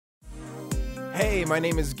Hey, my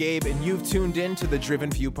name is Gabe, and you've tuned in to the Driven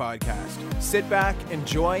Few podcast. Sit back,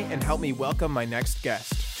 enjoy, and help me welcome my next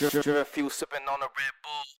guest. Driven Few sipping on a Red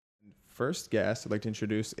Bull. First guest I'd like to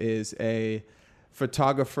introduce is a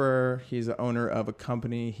photographer. He's the owner of a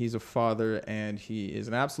company. He's a father, and he is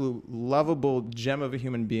an absolute lovable gem of a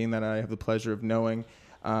human being that I have the pleasure of knowing.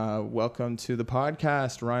 Welcome to the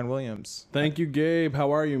podcast, Ryan Williams. Thank you, Gabe. How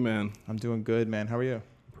are you, man? I'm doing good, man. How are you?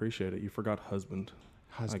 Appreciate it. You forgot husband.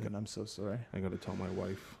 I'm so sorry. I got to tell my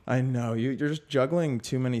wife. I know. You're just juggling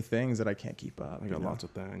too many things that I can't keep up. I got lots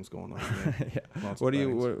of things going on. Man. Yeah. What do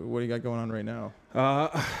you got going on right now?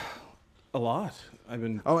 A lot. I've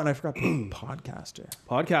been... Oh, and I forgot podcaster.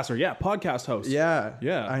 Podcaster. Yeah. Podcast host. Yeah.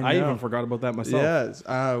 Yeah. I even forgot about that myself. Yes.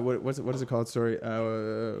 What is it called? Sorry.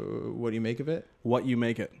 What do you make of it? What you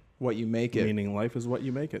make it. What you make it. Meaning life is what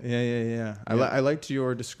you make it. Yeah. I liked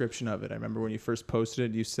your description of it. I remember when you first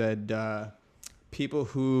posted it, you said people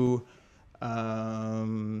who,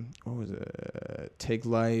 what was it? Take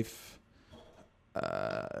life,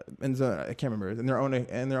 and so, I can't remember, in their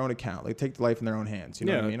own account, like take life in their own hands. You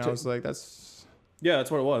know what I mean? I was like, that's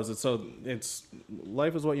what it was. It's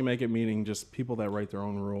life is what you make it, meaning just people that write their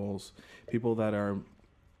own rules, people that are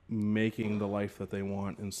making the life that they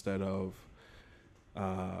want instead of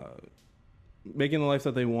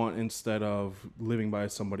living by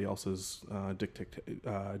somebody else's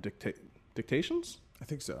dictations. I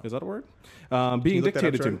think so. Is that a word? Being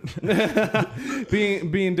dictated to.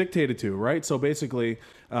 being dictated to, right? So basically,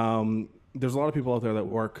 there's a lot of people out there that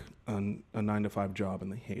work on a 9-to-5 job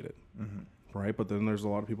and they hate it, right? But then there's a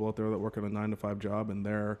lot of people out there that work on a 9-to-5 job and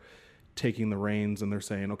they're taking the reins and they're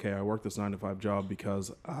saying, okay, I work this 9-to-5 job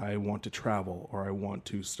because I want to travel, or I want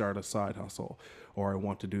to start a side hustle, or I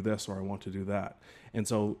want to do this, or I want to do that. And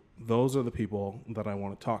so those are the people that I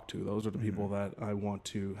want to talk to. Those are the people that I want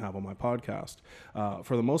to have on my podcast.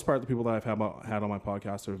 For the most part, the people that I've had on my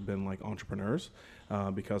podcast have been like entrepreneurs,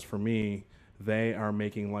 because for me, they are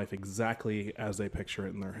making life exactly as they picture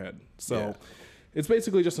it in their head. So it's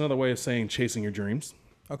basically just another way of saying chasing your dreams.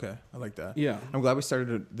 Okay, I like that. Yeah. I'm glad we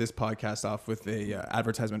started this podcast off with a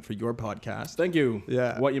advertisement for your podcast. Thank you.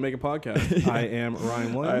 Yeah. What You Make a Podcast. Yeah. I am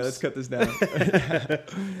Ryan Williams. All right, let's cut this down.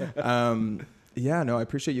 I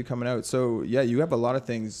appreciate you coming out. So, yeah, you have a lot of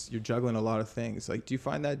things. You're juggling a lot of things. Like, do you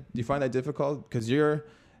find that difficult? Because you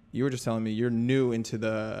were just telling me you're new into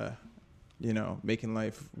the, making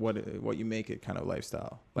life what you make it kind of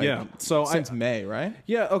lifestyle. Like, yeah. So since May, right?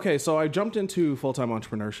 Yeah. Okay. So I jumped into full-time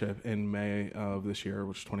entrepreneurship in May of this year,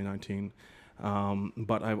 which is 2019.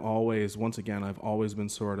 But I've always been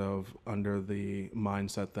sort of under the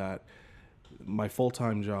mindset that my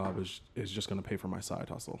full-time job is just going to pay for my side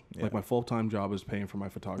hustle. Yeah. Like my full-time job is paying for my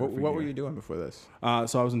photography. What were you doing before this?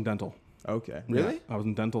 So I was in dental. Okay. Really? Yeah, I was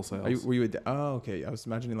in dental sales. Were you okay. I was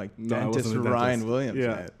imagining like no, dentist Ryan Williams.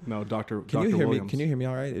 Yeah. Man. No, Dr. Can you hear Williams. me? Can you hear me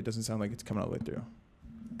all right? It doesn't sound like it's coming all the way through.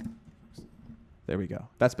 There we go.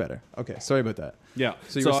 That's better. Okay. Sorry about that. Yeah.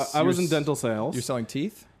 So I was in dental sales. You're selling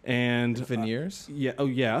teeth? And veneers? Yeah. Oh,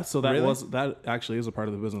 yeah. So that really? that actually is a part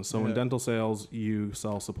of the business. So in dental sales, you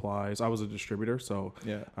sell supplies. I was a distributor, so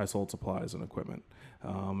I sold supplies and equipment.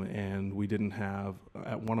 And we didn't have,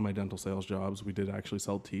 at one of my dental sales jobs, we did actually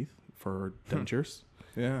sell teeth for dentures.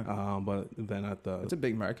 Yeah. But then it's a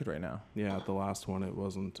big market right now. Yeah. At the last one, it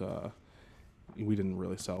wasn't, we didn't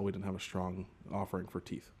really sell. We didn't have a strong offering for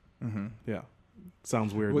teeth. Mm-hmm. Yeah.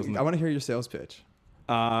 Sounds weird, doesn't it? I want to hear your sales pitch.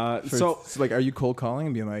 So like, are you cold calling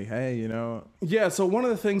and being like, hey, Yeah. So one of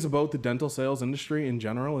the things about the dental sales industry in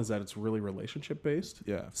general is that it's really relationship based.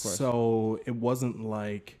 Yeah. Of course. So it wasn't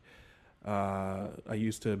like, I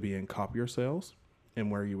used to be in copier sales, and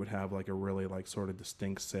where you would have like a really like sort of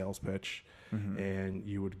distinct sales pitch, and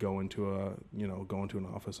you would go into an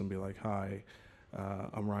office and be like, hi,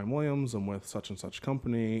 I'm Ryan Williams. I'm with such and such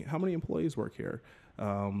company. How many employees work here?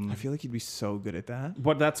 I feel like you'd be so good at that.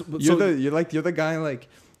 But you're the guy, like,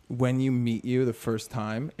 when you meet you the first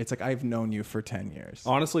time, it's like, I've known you for 10 years.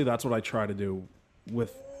 Honestly, that's what I try to do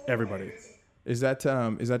with everybody. Is that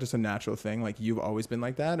just a natural thing? Like, you've always been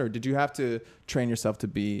like that, or did you have to train yourself to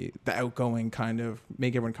be the outgoing kind of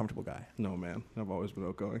make everyone comfortable guy? No, man. I've always been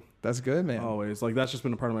outgoing. That's good, man. Always. Like, that's just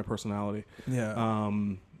been a part of my personality. Yeah.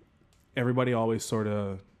 Everybody always sort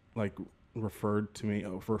of like referred to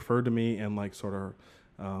me and like sort of,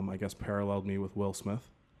 I guess, paralleled me with Will Smith.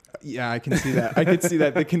 Yeah, I can see that. I can see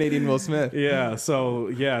that, the Canadian Will Smith. Yeah.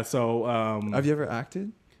 So have you ever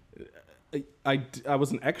acted? I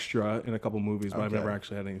was an extra in a couple movies, but I've never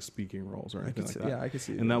actually had any speaking roles or anything like that. Yeah, I could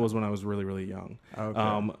see. And that was when I was really, really young.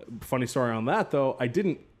 Okay. Funny story on that though. I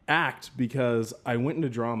didn't act because I went into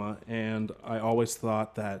drama, and I always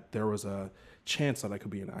thought that there was a chance that I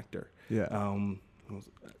could be an actor. Yeah.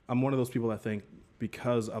 I'm one of those people that think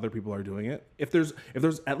because other people are doing it, if there's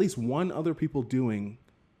at least one other people doing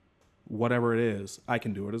whatever it is, I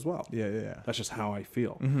can do it as well. Yeah. That's just how I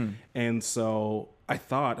feel. And so I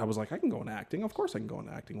was like, I can go into acting. Of course I can go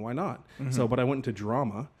into acting. Why not? So, but I went into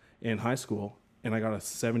drama in high school and I got a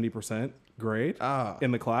 70% grade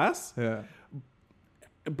in the class. Yeah.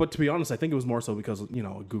 But to be honest, I think it was more so because, you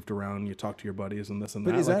know, goofed around, you talk to your buddies and this and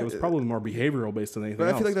that. Is Like, that- it was probably more behavioral based than anything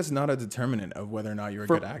else. But I feel like that's not a determinant of whether or not you're a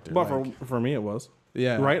good actor. But Like, for me, it was.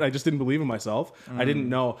 Yeah. Right? I just didn't believe in myself. I didn't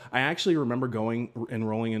know. I actually remember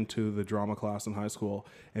enrolling into the drama class in high school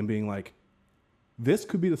and being like, this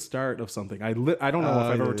could be the start of something. I don't know if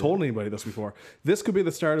I've ever told anybody this before. This could be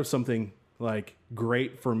the start of something like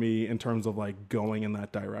great for me in terms of like going in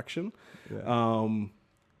that direction. Yeah.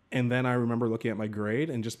 And then I remember looking at my grade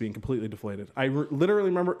and just being completely deflated. I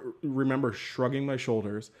literally remember shrugging my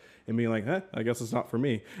shoulders and being like, I guess it's not for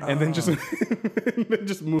me. And then just and then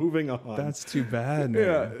just moving on. That's too bad, man.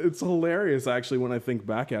 Yeah, it's hilarious actually when I think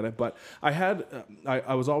back at it. But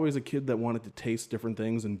I was always a kid that wanted to taste different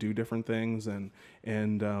things and do different things, and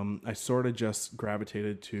I sort of just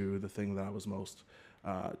gravitated to the thing that I was most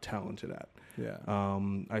talented at. Yeah.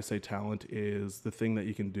 I say talent is the thing that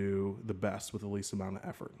you can do the best with the least amount of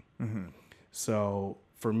effort. So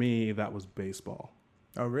for me, that was baseball.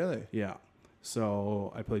 Oh, really? Yeah.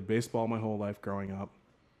 So I played baseball my whole life growing up,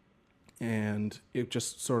 and it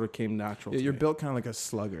just sort of came natural. Yeah, to you're me. built kind of like a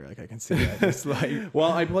slugger. Like I can see that. Just like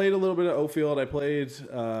Well, I played a little bit of outfield. I played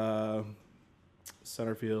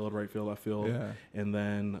center field, right field, left field, Yeah. and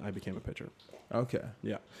then I became a pitcher. okay.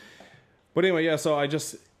 Yeah. But anyway, yeah. So I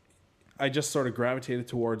just sort of gravitated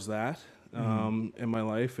towards that in my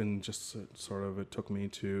life, and just sort of it took me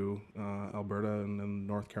to Alberta and then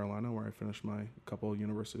North Carolina, where I finished my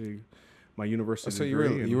university So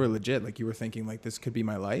degree. you were legit. Like you were thinking like this could be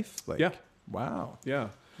my life. Like Yeah. Wow. Yeah.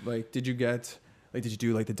 Like did you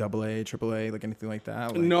do like the AA, AAA, like anything like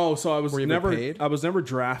that? Like, No, so I was were you ever paid? I was never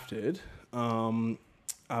drafted.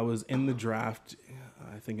 I was in the draft,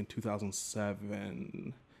 I think in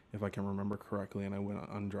 2007, if I can remember correctly, and I went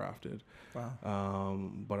undrafted. Wow.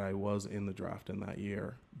 But I was in the draft in that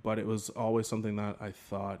year. But it was always something that I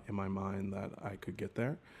thought in my mind that I could get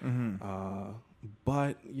there.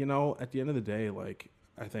 But you know, at the end of the day, like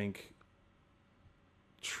I think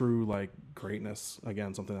true like greatness,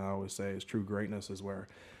 again, something I always say is true greatness is where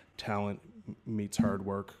talent meets hard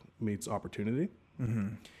work meets opportunity.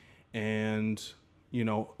 And you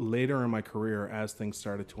know, later in my career, as things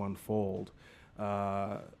started to unfold,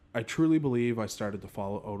 I truly believe I started to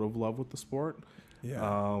fall out of love with the sport.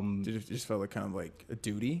 Yeah. Did it just felt like kind of like a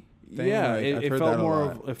duty thing? Yeah, Like, I've it heard felt that a more.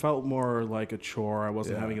 lot. It felt more like a chore. I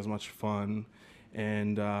wasn't Yeah. having as much fun,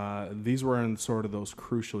 and these were in sort of those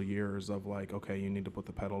crucial years of like, okay, you need to put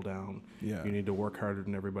the pedal down. Yeah. You need to work harder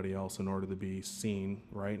than everybody else in order to be seen,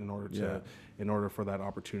 right? In order for that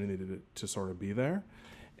opportunity to sort of be there,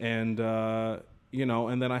 and you know,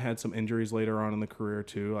 and then I had some injuries later on in the career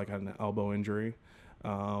too. Like I had an elbow injury.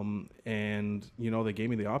 And you know, they gave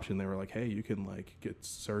me the option. They were like, hey, you can like get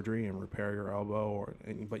surgery and repair your elbow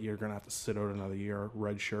but you're going to have to sit out another year,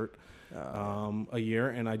 red shirt, a year.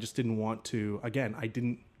 And I just didn't want to, again, I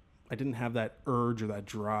didn't have that urge or that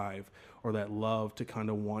drive or that love to kind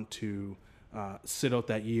of want to, sit out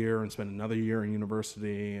that year and spend another year in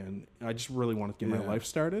university. And I just really wanted to get my life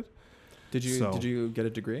started. Did you get a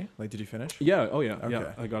degree? Like, did you finish? Yeah. Oh yeah. Okay.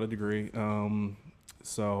 Yeah. I got a degree.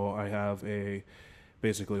 So I have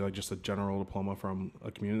basically like just a general diploma from a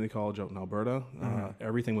community college out in Alberta.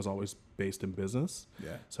 Everything was always based in business.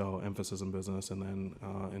 Yeah. So emphasis in business. And then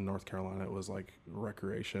in North Carolina, it was like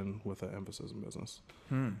recreation with an emphasis in business.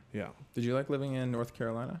 Yeah. Did you like living in North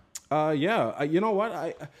Carolina? Yeah. You know what?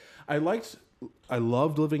 I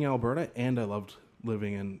loved living in Alberta and I loved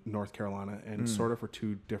living in North Carolina, and sort of for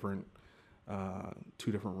two different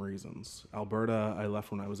reasons. Alberta, I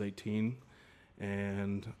left when I was 18.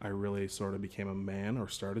 And I really sort of became a man, or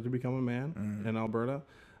started to become a man in Alberta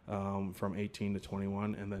from 18 to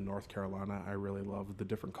 21. And then North Carolina, I really loved the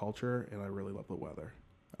different culture and I really loved the weather.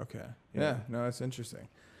 Okay. Yeah. Yeah. No, that's interesting.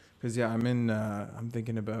 Because I'm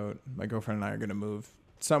thinking about, my girlfriend and I are going to move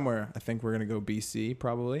somewhere. I think we're going to go BC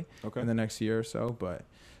probably in the next year or so. But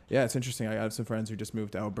yeah, it's interesting. I have some friends who just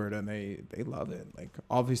moved to Alberta and they love it. Like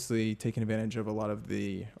obviously taking advantage of a lot of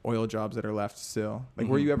the oil jobs that are left still. Like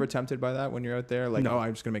were you ever tempted by that when you're out there? Like, No. oh,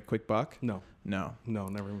 I'm just going to make a quick buck? No, No.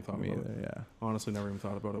 never even thought Me about either, it. yeah. Honestly, never even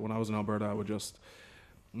thought about it. When I was in Alberta,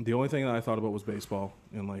 the only thing that I thought about was baseball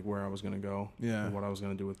and like where I was going to go Yeah. and what I was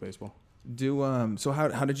going to do with baseball. So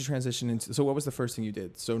how did you transition into, so what was the first thing you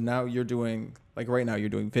did? So now you're doing, like right now you're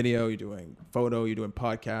doing video, you're doing photo, you're doing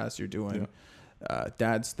podcasts, you're doing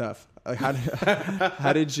dad stuff. Like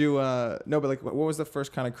how did you no, but like what was the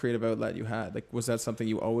first kind of creative outlet you had? Like was that something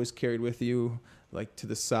you always carried with you, like to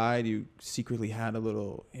the side? You secretly had a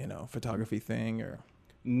little, photography thing, or?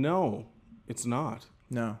 No, it's not.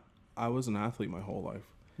 No. I was an athlete my whole life.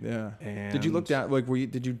 Yeah. And did you look down, like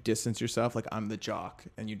did you distance yourself, like I'm the jock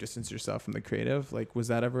and you distance yourself from the creative? Like was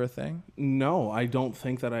that ever a thing? No, I don't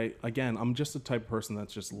think that I'm just the type of person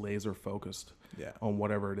that's just laser focused on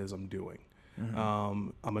whatever it is I'm doing. Mm-hmm.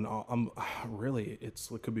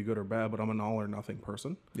 It could be good or bad, but I'm an all or nothing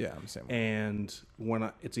person. Yeah, I'm the same way. And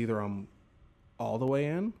when it's either I'm all the way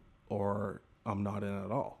in or I'm not in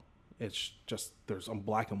at all. It's just I'm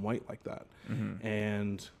black and white like that. Mm-hmm.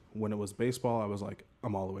 And when it was baseball, I was like,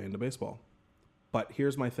 I'm all the way into baseball. But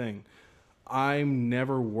here's my thing. I'm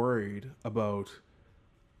never worried about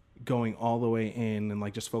going all the way in and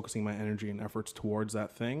like just focusing my energy and efforts towards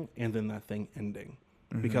that thing and then that thing ending.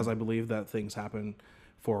 Mm-hmm. Because I believe that things happen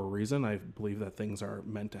for a reason. I believe that things are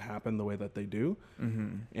meant to happen the way that they do.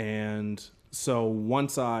 Mm-hmm. And so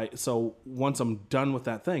once I'm done with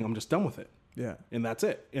that thing, I'm just done with it. Yeah. And that's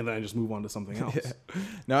it. And then I just move on to something else. Yeah.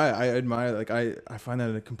 No, I admire, like, I find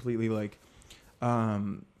that a completely like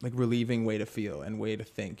relieving way to feel and way to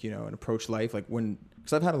think, and approach life. Like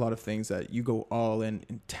because I've had a lot of things that you go all in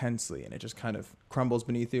intensely and it just kind of crumbles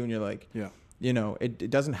beneath you and you're like,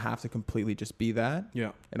 it doesn't have to completely just be that.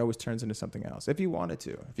 Yeah. It always turns into something else if you wanted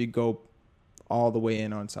to, if you go all the way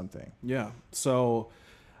in on something. Yeah. So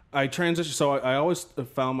I transitioned. So I always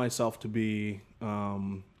found myself to be,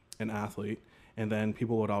 an athlete, and then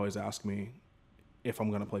people would always ask me if I'm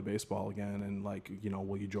going to play baseball again, and like,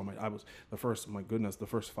 will you join the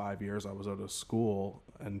first 5 years I was out of school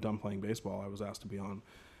and done playing baseball, I was asked to be on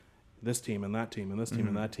this team and that team and this team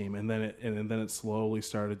and that team, and then it slowly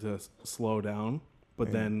started to slow down,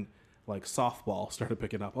 but then like softball started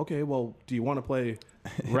picking up. Okay, well, do you want to play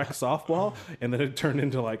rec softball? And then it turned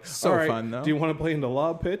into like, all right, fun though. Do you want to play into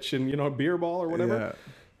lob pitch and beer ball or whatever? Yeah.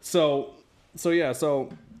 So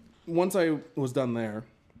once I was done there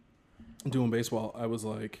doing baseball, I was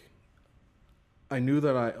like, I knew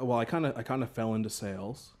that I kind of fell into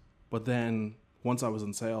sales, but then once I was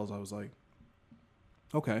in sales, I was like,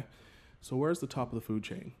 okay, so where's the top of the food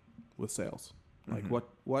chain with sales? Like what,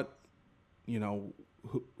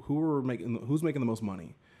 who's making the most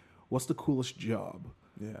money? What's the coolest job?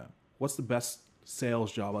 Yeah. What's the best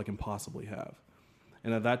sales job I can possibly have?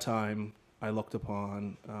 And at that time, I looked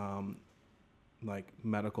upon, like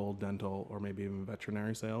medical, dental, or maybe even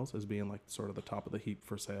veterinary sales as being like sort of the top of the heap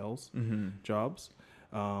for sales jobs.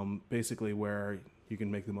 Basically where you can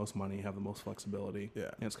make the most money, have the most flexibility. Yeah.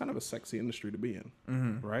 And it's kind of a sexy industry to be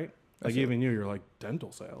in, right? Like even you're like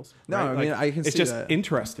dental sales. No, right? I mean, I can see it's just that.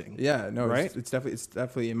 interesting. Yeah, no, right? It's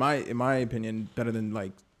definitely in my opinion better than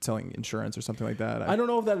like selling insurance or something like that. I don't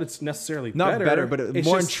know if that it's necessarily not better, but it's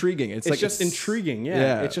more intriguing. It's like just intriguing.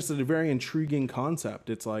 Yeah. It's just a very intriguing concept.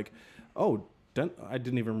 It's like, I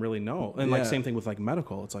didn't even really know. And like same thing with like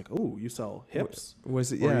medical. It's like, oh, you sell hips.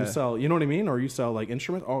 Was it? Or you sell, you know what I mean? Or you sell like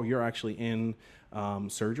instruments. Oh, you're actually in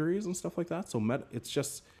surgeries and stuff like that. So it's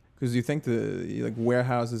just because you think the like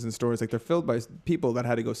warehouses and stores, like they're filled by people that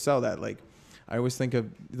had to go sell that. Like I always think of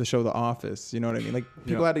the show The Office. You know what I mean? Like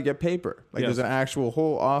people had to get paper. Like there's an actual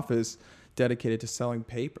whole office dedicated to selling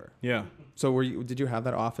paper. Yeah. So did you have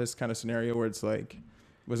that office kind of scenario where it's like,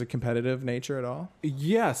 was it competitive nature at all?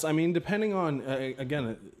 Yes. I mean, depending on,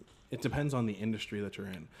 again, it depends on the industry that you're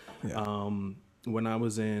in. Yeah. When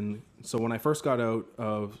I first got out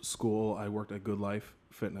of school, I worked at Good Life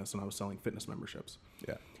Fitness and I was selling fitness memberships.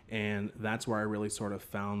 Yeah. And that's where I really sort of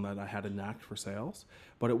found that I had a knack for sales,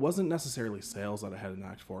 but it wasn't necessarily sales that I had a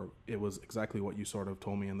knack for. It was exactly what you sort of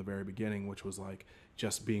told me in the very beginning, which was like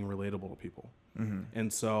just being relatable to people. Mm-hmm.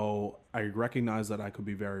 And so I recognized that I could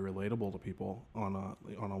be very relatable to people on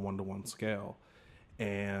a one-to-one scale.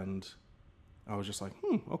 And I was just like,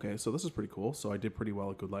 okay, so this is pretty cool. So I did pretty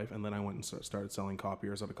well at Good Life. And then I went and started selling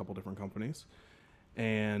copiers at a couple different companies.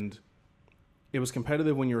 And it was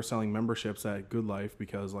competitive when you were selling memberships at Good Life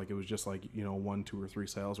because like it was just like 1, 2, or 3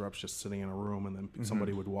 sales reps just sitting in a room, and then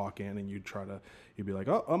somebody would walk in and you'd be like,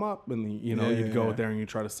 oh, I'm up, and you'd go out there and you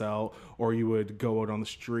try to sell, or you would go out on the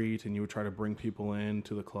street and you would try to bring people in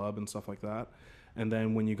to the club and stuff like that. And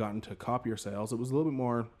then when you got into copier sales, it was a little bit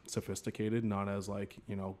more sophisticated, not as like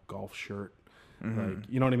golf shirt, like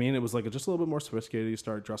you know what I mean. It was like just a little bit more sophisticated. You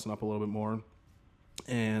start dressing up a little bit more,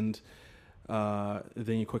 and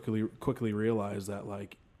then you quickly realize that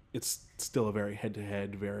like it's still a very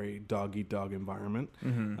head-to-head, very dog-eat-dog environment.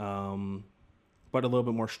 But a little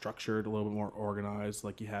bit more structured, a little bit more organized.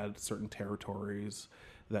 Like you had certain territories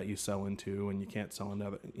that you sell into, and you can't sell into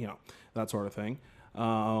other, that sort of thing.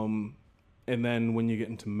 And then when you get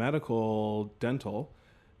into medical, dental,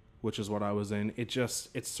 which is what I was in,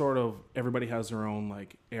 it's sort of, everybody has their own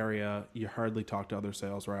like area. You hardly talk to other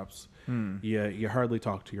sales reps. You hardly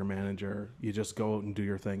talk to your manager. You just go out and do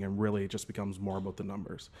your thing, and really it just becomes more about the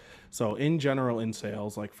numbers. So in general, in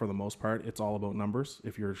sales, like for the most part, it's all about numbers.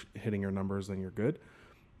 If you're hitting your numbers, then you're good.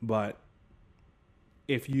 But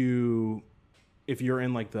if you're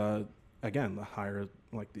in like the higher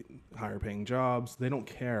paying jobs, they don't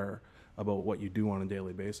care about what you do on a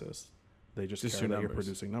daily basis. They just care that you're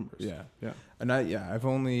producing numbers. Yeah. And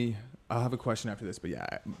I'll have a question after this, but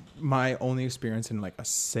my only experience in like a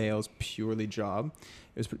sales purely job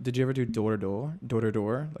is, did you ever do door to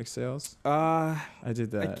door, like sales? I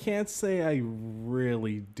did that. I can't say I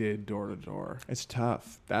really did door to door. It's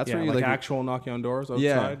tough. That's where you like actual knocking on doors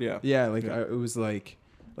outside. It was like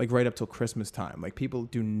right up till Christmas time. Like people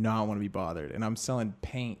do not want to be bothered, and I'm selling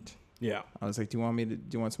paint. Yeah. I was like, do you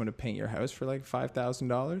want someone to paint your house for like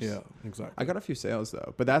 $5,000? Yeah, exactly. I got a few sales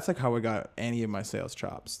though, but that's like how I got any of my sales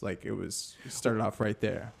chops. Like it started off right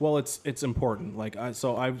there. Well, it's important. Like that's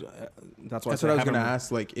what I was going to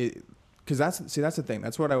ask. Like because that's the thing.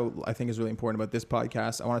 That's what I think is really important about this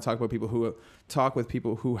podcast. I want to talk with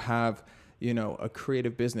people who have, a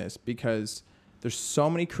creative business, because there's so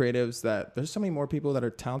many creatives there's so many more people that are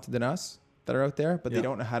talented than us that are out there, but they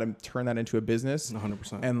don't know how to turn that into a business.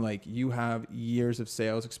 100%. And like you have years of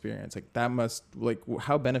sales experience. Like that must, like,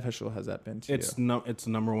 how beneficial has that been to you? It's the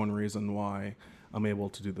number one reason why I'm able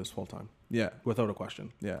to do this full time. Yeah. Without a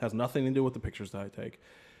question. Yeah. It has nothing to do with the pictures that I take.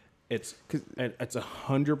 It's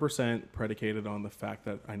 100% predicated on the fact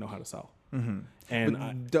that I know how to sell. Mm-hmm.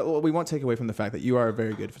 And we won't take away from the fact that you are a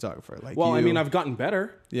very good photographer. Like, I've gotten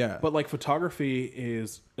better. Yeah. But like photography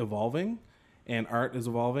is evolving, and art is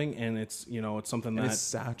evolving, and it's something that it's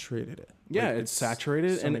saturated. Yeah, like, it's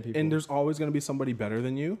saturated, so and there's always going to be somebody better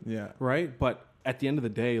than you. Yeah. Right. But at the end of the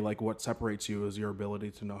day, like what separates you is your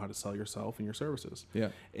ability to know how to sell yourself and your services. Yeah.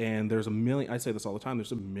 And there's I say this all the time,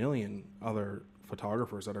 there's a million other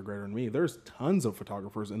photographers that are greater than me. There's tons of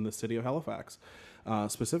photographers in the city of Halifax,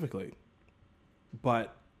 specifically.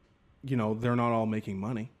 But, they're not all making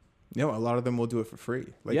money. A lot of them will do it for free.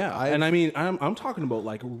 Like, I'm talking about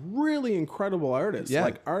like really incredible artists,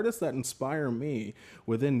 like artists that inspire me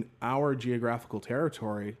within our geographical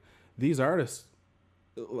territory. These artists,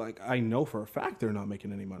 like, I know for a fact they're not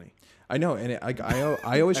making any money. I know, and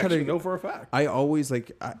I always try to know for a fact. I always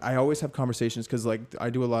have conversations, because like I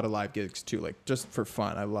do a lot of live gigs too, like just for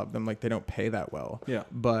fun. I love them. Like they don't pay that well. Yeah.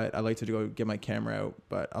 But I like to go get my camera out,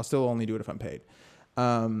 but I'll still only do it if I'm paid.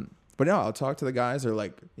 But no, I'll talk to the guys. They're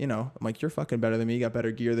like, I'm like, you're fucking better than me. You got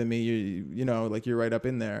better gear than me. You like you're right up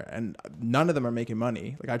in there. And none of them are making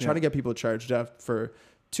money. Like I try to get people charged up for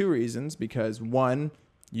two reasons, because one,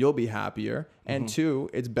 you'll be happier, and two,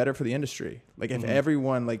 it's better for the industry. Like if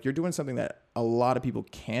everyone, like you're doing something that a lot of people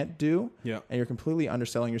can't do, and you're completely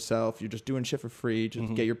underselling yourself. You're just doing shit for free.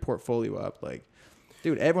 Just get your portfolio up. Like,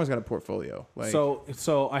 dude, everyone's got a portfolio. Like,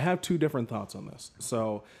 so I have two different thoughts on this.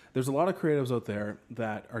 So there's a lot of creatives out there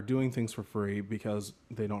that are doing things for free because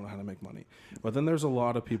they don't know how to make money. But then there's a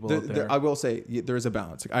lot of people out there. I will say there is a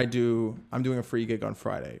balance. Like I'm doing a free gig on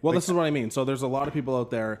Friday. Well, like, this is what I mean. So there's a lot of people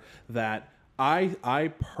out there that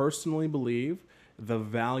I personally believe the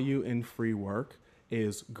value in free work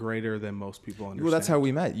is greater than most people understand. Well, that's how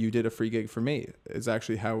we met. You did a free gig for me. It's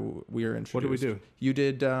actually how we were introduced. What did we do? You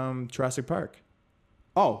did Jurassic Park.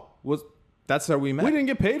 Oh, that's how we met. We didn't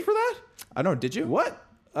get paid for that? I don't know. Did you? What?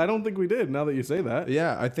 I don't think we did, now that you say that.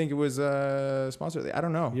 Yeah, I think it was sponsored. I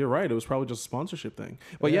don't know. You're right. It was probably just a sponsorship thing.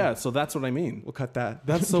 But yeah, so that's what I mean. We'll cut that.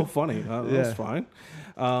 That's so funny. That's fine.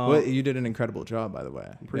 Well, you did an incredible job, by the way.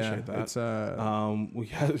 Appreciate that. It's,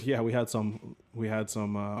 we had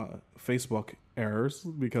some Facebook errors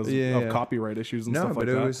because of copyright issues and stuff like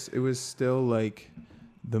that. No, but it was still like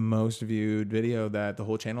the most viewed video that the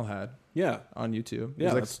whole channel had. Yeah, on YouTube. Yeah,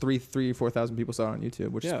 it was like 4,000 people saw it on YouTube,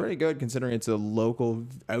 which is pretty good considering it's a local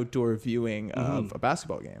outdoor viewing of a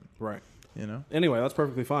basketball game. Right. Anyway, that's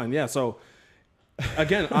perfectly fine. Yeah. So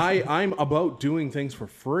again, I'm about doing things for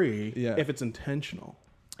free if it's intentional.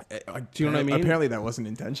 Do you know what I mean? Apparently that wasn't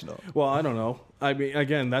intentional. Well, I don't know. I mean,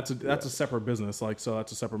 again, that's a separate business. Like, so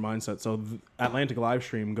that's a separate mindset. So Atlantic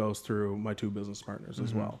Livestream goes through my two business partners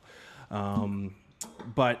as well.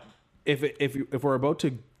 But if we're about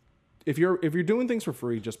to, if you're doing things for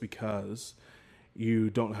free just because you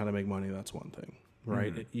don't know how to make money, that's one thing,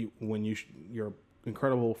 right? When you're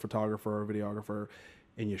incredible photographer or videographer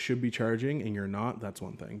and you should be charging and you're not, that's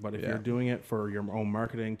one thing. But if you're doing it for your own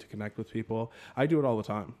marketing to connect with people, I do it all the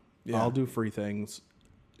time. Yeah. I'll do free things.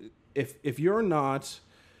 If you're not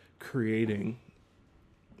creating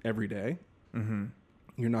every day,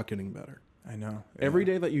 you're not getting better. I know. Yeah. Every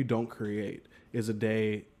day that you don't create is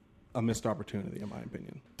a missed opportunity, in my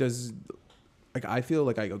opinion. I feel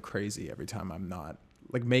like I go crazy every time I'm not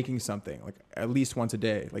like making something, like at least once a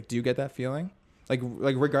day. Like, do you get that feeling? Like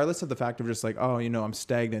regardless of the fact of just like, oh, I'm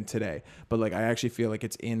stagnant today, but like I actually feel like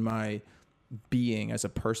it's in my being as a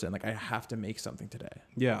person. Like I have to make something today.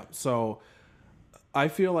 Yeah. So I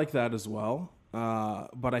feel like that as well.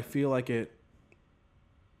 But I feel like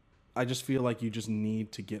I just feel like you just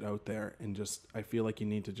need to get out there and I feel like you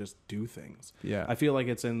need to just do things. Yeah. I feel like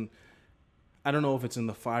I don't know if it's in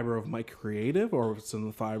the fiber of my creative or if it's in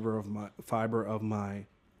the fiber of my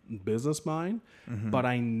business mind, but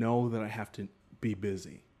I know that I have to be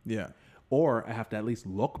busy. Yeah. Or I have to at least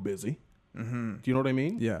look busy. Do you know what I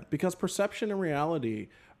mean? Yeah. Because perception and reality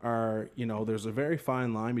are, there's a very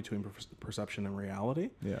fine line between perception and reality.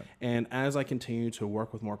 Yeah. And as I continue to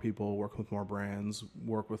work with more people, work with more brands,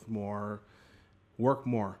 work more,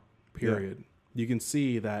 period. Yeah. You can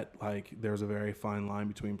see that like there's a very fine line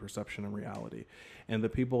between perception and reality. And the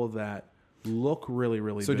people that look really,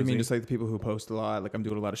 really So busy, do you mean just like the people who post a lot, like I'm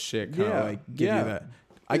doing a lot of shit, kind of like give you that?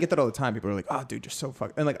 I get that all the time. People are like, "Oh, dude, you're so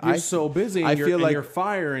fucked," and like you're so busy. And feel like you're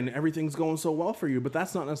fire and everything's going so well for you, but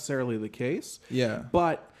that's not necessarily the case. Yeah,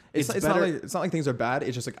 but it's not like things are bad.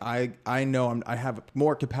 It's just like I know I have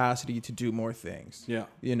more capacity to do more things. Yeah,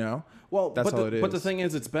 Well, that's all it is. But the thing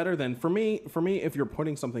is, it's better than for me. If you're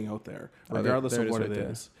putting something out there, regardless of what it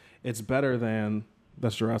is, it's better than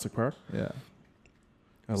that's Jurassic Park. Yeah.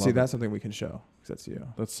 See, that's something we can show. That's you.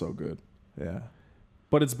 That's so good. Yeah.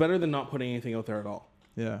 But it's better than not putting anything out there at all.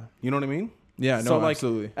 Yeah. You know what I mean? Yeah, no, so,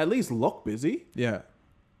 absolutely. At least look busy. Yeah.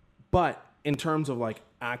 But in terms of like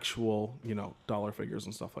actual, dollar figures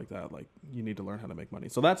and stuff like that, like you need to learn how to make money.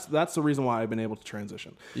 So that's the reason why I've been able to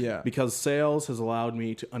transition. Yeah. Because sales has allowed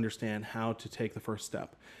me to understand how to take the first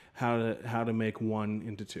step, how to make one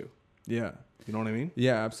into two. Yeah. You know what I mean?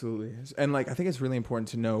 Yeah, absolutely. And like I think it's really important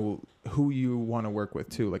to know who you want to work with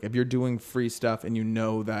too. Like if you're doing free stuff and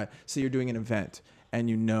that, say you're doing an event and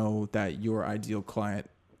that your ideal client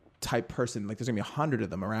type person, like there's gonna be 100 of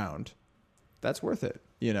them around, that's worth it,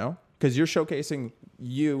 because you're showcasing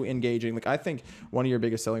you engaging. Like I think one of your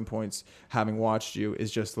biggest selling points, having watched you, is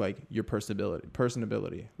just like your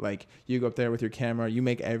personability. Like you go up there with your camera, you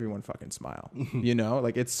make everyone fucking smile.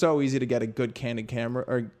 Like it's so easy to get a good candid camera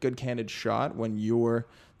or good candid shot when you're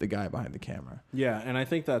the guy behind the camera. Yeah, and I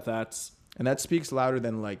think that speaks louder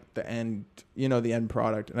than like the end, the end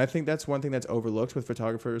product. And I think that's one thing that's overlooked with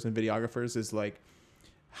photographers and videographers is like,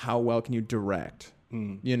 how well can you direct?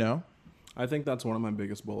 I think that's one of my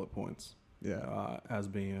biggest bullet points. Yeah. As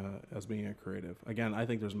being a creative. Again, I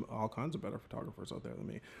think there's all kinds of better photographers out there than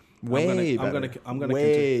me. Way better.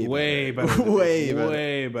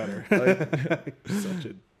 Such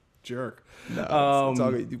a jerk. No, it's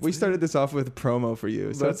all good. We started this off with promo for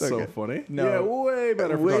you. So that's so okay. Funny. No, yeah, way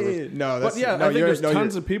better photographers. No, that's, but yeah, no, I think there's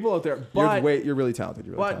tons of people out there. But you're really talented.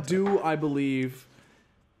 Do I believe,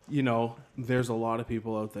 there's a lot of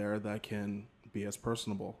people out there that can be as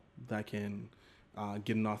personable, that can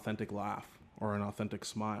get an authentic laugh or an authentic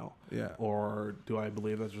smile. Yeah. Or do I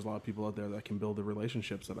believe that there's a lot of people out there that can build the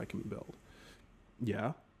relationships that I can build?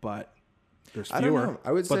 Yeah, but there's fewer. I don't know.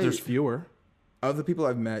 I would say there's fewer. Of the people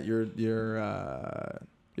I've met, you're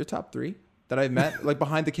top 3 that I've met, like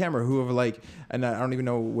behind the camera, who have like, and I don't even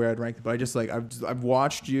know where I'd rank them, but I just like I've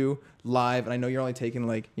watched you live, and I know you're only taking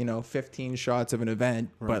like 15 shots of an event,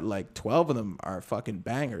 but like 12 of them are fucking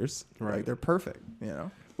bangers. Right, like they're perfect.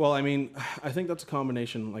 Well, I mean, I think that's a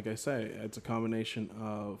combination. Like I say, it's a combination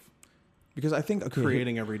of because I think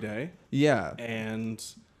creating every day, and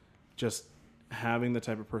just having the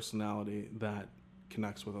type of personality that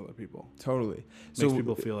connects with other people. Totally. Makes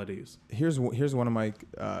people feel at ease. Here's one of my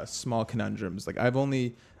small conundrums. Like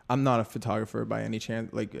I'm not a photographer by any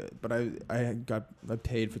chance, like, but I got a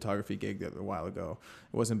paid photography gig a while ago.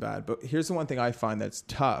 It wasn't bad. But here's the one thing I find that's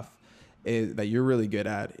tough is that you're really good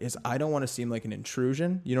at is I don't want to seem like an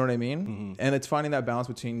intrusion. You know what I mean? Mm-hmm. And it's finding that balance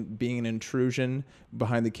between being an intrusion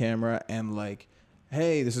behind the camera and like,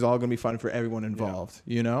 hey, this is all going to be fun for everyone involved,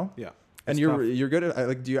 Yeah. And you're good at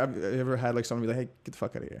like, do you ever had like someone be like, hey, get the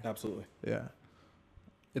fuck out of here? Absolutely. Yeah.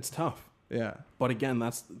 It's tough. Yeah. But again,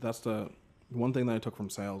 that's the one thing that I took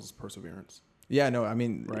from sales is perseverance. Yeah, no, I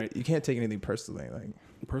mean, right? You can't take anything personally. Like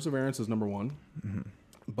perseverance is number one,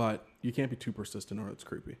 but you can't be too persistent or it's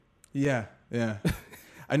creepy. Yeah, yeah.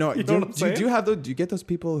 I know. You know what I'm saying? Do you have those? Do you get those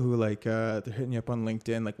people who like they're hitting you up on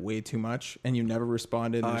LinkedIn like way too much, and you never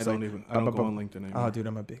responded? I don't go on LinkedIn anymore. Oh, dude,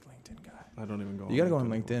 I'm a big LinkedIn guy. I don't even go. You got to go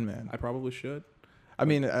on anymore. LinkedIn, man. I probably should. I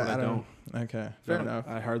mean, But I don't. Okay, fair enough.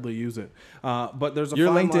 I hardly use it. But there's a Your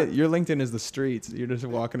fine LinkedIn, line- your LinkedIn is the streets. You're just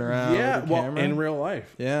walking around. Yeah, with a well, camera. in real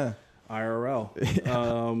life, Yeah, IRL.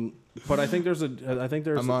 But I think there's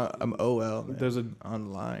I'm OL. Man. there's a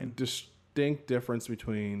online. distinct difference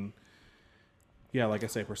between, like I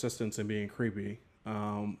say, persistence and being creepy.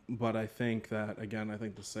 But I think that, again, I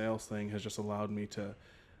think the sales thing has just allowed me to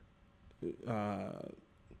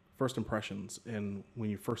first impressions, and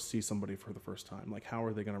when you first see somebody for the first time, like how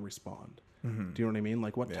are they going to respond? Mm-hmm. Do you know what I mean?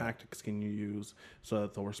 Like what tactics can you use so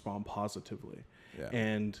that they'll respond positively? Yeah.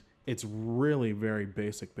 And it's really very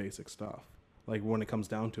basic stuff. Like when it comes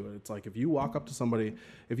down to it, it's like if you walk up to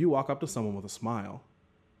someone with a smile,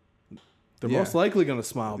 they're most likely going to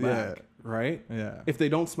smile back, right? Yeah. If they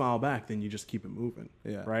don't smile back, then you just keep it moving,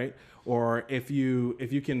 right? Or if you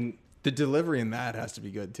can, The delivery in that has to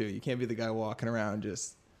be good too. You can't be the guy walking around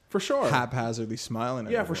just for sure, haphazardly smiling.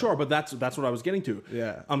 At yeah, everyone. for sure. But that's what I was getting to.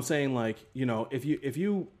 Yeah. I'm saying, like, you know, if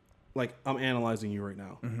you like, I'm analyzing you right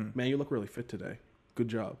now, man, you look really fit today. Good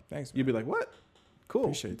job. Thanks, man. You'd be like, what? Cool.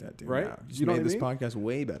 Appreciate that, dude. Right? Wow. Just You know made what I this mean? podcast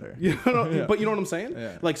way better. You know, but you know what I'm saying?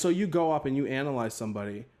 Yeah. Like, so you go up and you analyze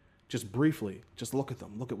somebody just briefly. Just look at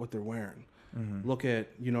them. Look at what they're wearing. Look at,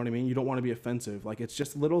 you know what I mean? You don't want to be offensive. Like, it's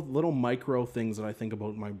just little micro things that I think about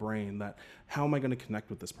in my brain that, how am I going to connect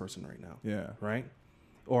with this person right now? Yeah. Right?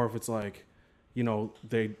 Or if it's like, you know,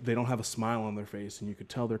 they don't have a smile on their face and you could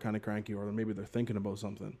tell they're kind of cranky, or maybe they're thinking about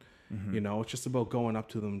something. You know, it's just about going up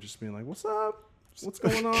to them and just being like, what's up? What's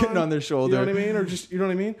going on? Getting on their shoulder. You know what I mean? Or just, you know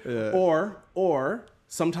what I mean? Yeah. Or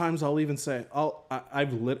sometimes I'll even say, I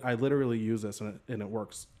literally use this and it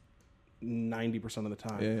works 90% of the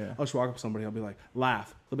time. Yeah. I'll just walk up to somebody. I'll be like,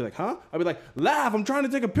 laugh. They'll be like, huh? I'll be like, laugh. I'm trying to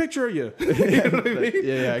take a picture of you. You know what I mean?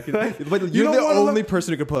 Yeah. Like, But you you're don't the wanna only look-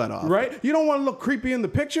 person who could pull that off. Right? You don't want to look creepy in the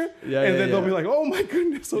picture. Yeah, and yeah, then they'll yeah. be like, oh my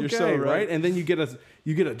goodness, okay. You're so right. And then you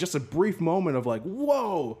get just a brief moment of like,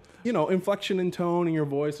 whoa. You know, inflection in tone in your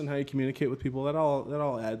voice and how you communicate with people, that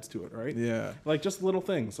all adds to it, right? Yeah. Like just little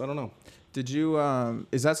things. I don't know. Did you,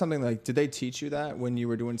 is that something like, did they teach you that when you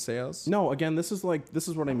were doing sales? No, again, this is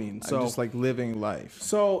what I mean. So Just like living life.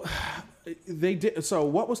 So they did. So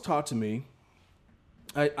what was taught to me,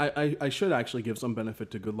 I should actually give some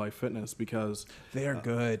benefit to Good Life Fitness, because They are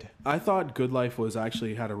good. I thought Good Life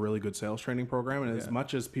had a really good sales training program. And as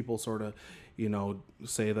much as people sort of, you know,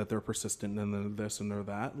 say that they're persistent and they're this and they're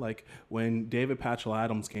that, like when David Patchell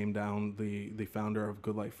Adams came down, the founder of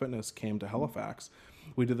Good Life Fitness, came to Halifax,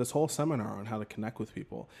 we did this whole seminar on how to connect with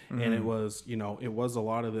people. And it was, you know, it was a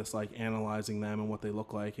lot of this, like analyzing them and what they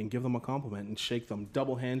look like and give them a compliment and shake them,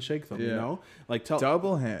 double hand shake them, you know, like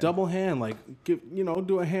Double hand. like give, you know,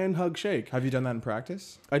 do a hand hug shake. Have you done that in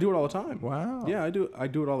practice? I do it all the time. Wow. Yeah, I do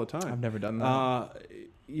it all the time. I've never done that.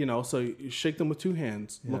 You know, so you shake them with two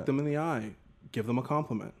hands, look them in the eye, give them a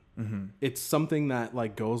compliment. It's something that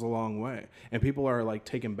like goes a long way, and people are like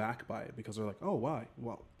taken back by it because they're like, oh, why?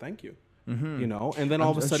 Well, thank you. You know, and then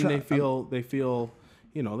all of a sudden they feel,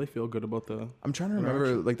 you know, they feel good about the. I'm trying to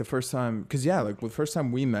remember like the first time, because like the first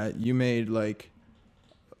time we met, you made like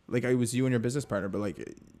it was you and your business partner, but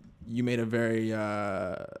like you made a very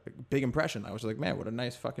big impression. I was like, man, what a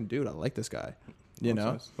nice fucking dude. I like this guy. You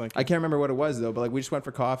know, nice. Thank you. I can't remember what it was though, but like we just went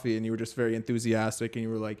for coffee and you were just very enthusiastic and you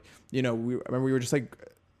were like, you know, I remember we were just like,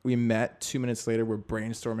 we met 2 minutes later, we're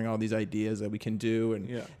brainstorming all these ideas that we can do. And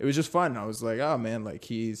it was just fun. I was like, oh man, like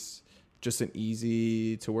he's just an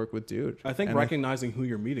easy to work with dude. I think and recognizing who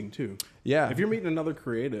you're meeting too. Yeah. If you're meeting another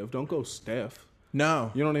creative, don't go stiff.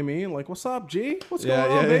 No. You know what I mean? Like, what's up, G? What's Yeah,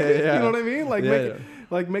 going on, yeah, baby? yeah. You know what I mean? Like,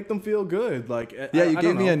 Yeah, make them feel good. Like, Yeah, you I gave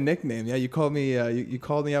don't me know. a nickname. Yeah, you called me. You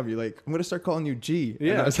called me up. You're like, I'm gonna start calling you G. And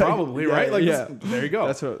Yeah, I was like, probably, yeah, right? Like, yeah. there you go.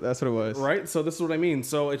 That's what it was. Right? So this is what I mean.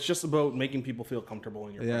 So it's just about making people feel comfortable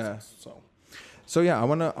in your Yeah. presence. So yeah, I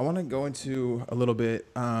wanna go into a little bit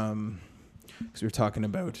because we were talking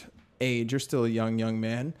about age. You're still a young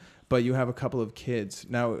man, but you have a couple of kids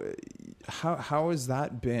now. How has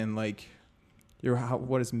that been? Like,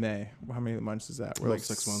 what is May? How many months is that? We're About like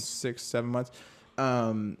 6 months. 6-7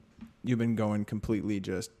 months. You've been going completely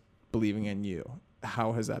just believing in you.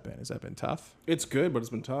 How has that been? Has that been tough? It's good, but it's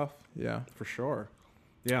been tough. Yeah. For sure.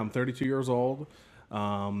 Yeah, I'm 32 years old.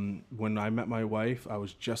 When I met my wife, I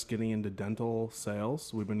was just getting into dental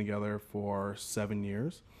sales. We've been together for 7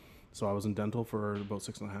 years. So I was in dental for about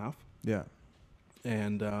 6.5. Yeah.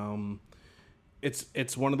 And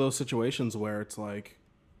it's one of those situations where it's like,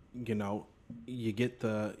 you know,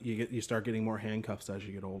 you start getting more handcuffs as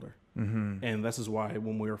you get older. And this is why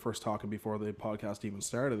when we were first talking before the podcast even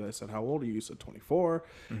started, I said, how old are you? You said 24.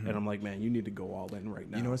 And I'm like, man, you need to go all in right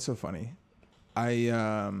now. You know what's so funny?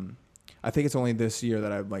 I think it's only this year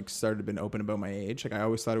that I've like started been open about my age. Like I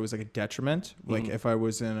always thought it was like a detriment. Like if I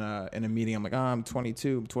was in a meeting, I'm like, oh, I'm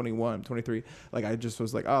 22, I'm 21, I'm 23. Like I just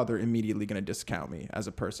was like, oh, they're immediately going to discount me as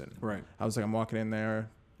a person. Right. I was like, I'm walking in there,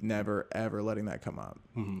 never ever letting that come up.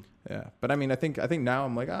 Yeah. But I mean, I think now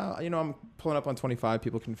I'm like, oh, you know, I'm pulling up on 25.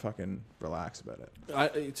 People can fucking relax about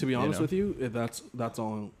it. To be honest with you, that's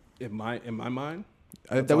all in my mind.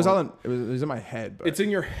 That was all it was in my head. But it's in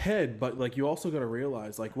your head, but like you also got to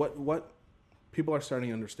realize like what people are starting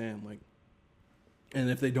to understand. Like, and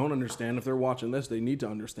if they don't understand, if they're watching this, they need to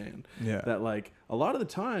understand that like a lot of the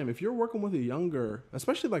time, if you're working with a younger,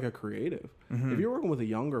 especially like a creative, if you're working with a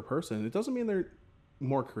younger person, it doesn't mean they're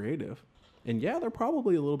more creative. And yeah, they're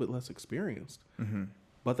probably a little bit less experienced,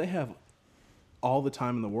 but they have all the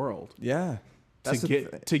time in the world. Yeah.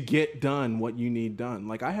 To get done what you need done.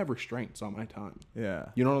 Like I have restraints on my time. Yeah.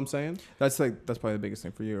 You know what I'm saying? That's probably the biggest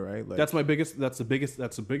thing for you, right? Like that's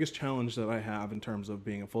the biggest challenge that I have in terms of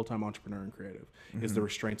being a full-time entrepreneur and creative is the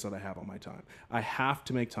restraints that I have on my time. I have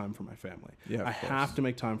to make time for my family. Yeah, I have to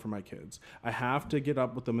make time for my kids. I have to get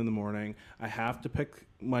up with them in the morning. I have to pick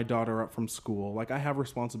my daughter up from school. Like I have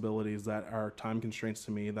responsibilities that are time constraints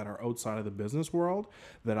to me that are outside of the business world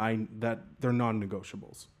that they're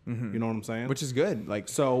non-negotiables. You know what I'm saying? Which is good. Like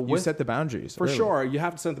so you set the boundaries. For sure. You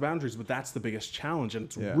have to set the boundaries, but that's the biggest challenge. And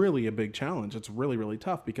it's really a big challenge. It's really, really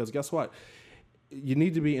tough because guess what? You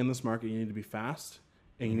need to be in this market. You need to be fast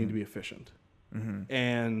and you need to be efficient.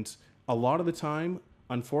 And a lot of the time,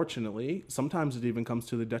 unfortunately, sometimes it even comes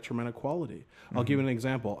to the detriment of quality. I'll give you an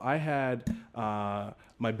example. I had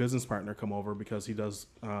my business partner come over because he does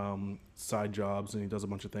side jobs and he does a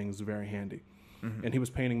bunch of things very handy. And he was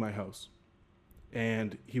painting my house.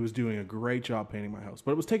 And he was doing a great job painting my house,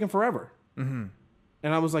 but it was taking forever. And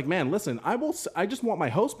I was like, man, listen, I just want my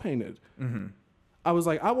house painted. I was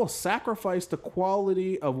like, I will sacrifice the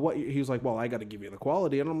quality of what he was like, well, I got to give you the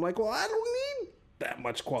quality. And I'm like, well, I don't need that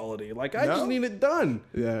much quality. Like I just need it done.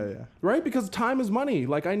 Yeah. Right. Because time is money.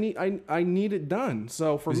 Like I need it done.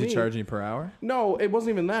 So for me, is he charging you per hour? No, it wasn't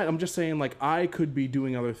even that. I'm just saying like I could be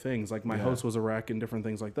doing other things. Like my house was a wreck and different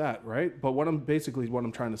things like that. Right. But what I'm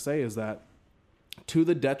trying to say is that to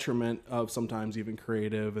the detriment of sometimes even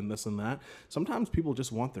creative and this and that, sometimes people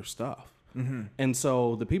just want their stuff. And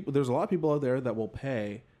so there's a lot of people out there that will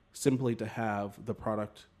pay simply to have the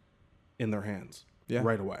product in their hands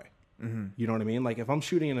right away. You know what I mean? Like if I'm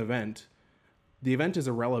shooting an event, the event is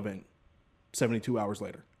irrelevant 72 hours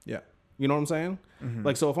later. Yeah. You know what I'm saying?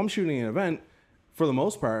 Like, so if I'm shooting an event, for the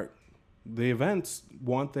most part, the events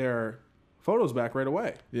want their photos back right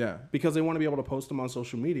away. Yeah. Because they want to be able to post them on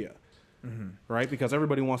social media. Right? Because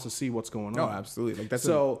everybody wants to see what's going on. Oh, absolutely. Like that's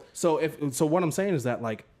so what I'm saying is that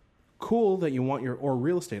like cool that you want or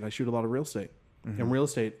real estate. I shoot a lot of real estate. In real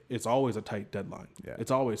estate, it's always a tight deadline. Yeah. It's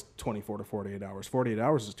always 24 to 48 hours. 48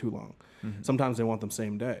 hours is too long. Sometimes they want them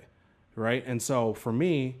same day. Right? And so for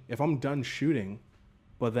me, if I'm done shooting,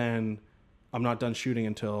 but then I'm not done shooting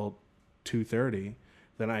until 2:30,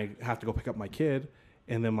 then I have to go pick up my kid,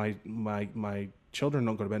 and then my children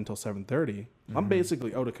don't go to bed until 7:30. I'm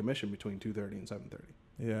basically out of commission between 2:30 and 7:30.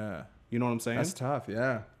 Yeah. You know what I'm saying? That's tough,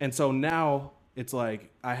 yeah. And so now it's like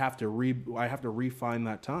I have to refine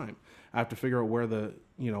that time. I have to figure out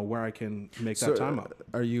where I can make that time up.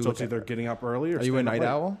 Are you it's either getting up early or are you a night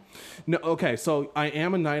owl? No, okay. So I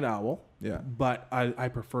am a night owl. Yeah. But I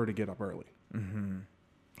prefer to get up early.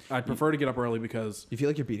 I'd prefer to get up early because you feel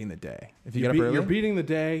like you're beating the day. If you get up early, you're beating the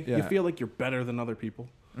day. Yeah. You feel like you're better than other people.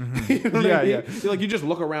 You know what I mean? You're like, you just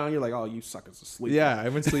look around. You're like, oh, you suckers asleep. Yeah,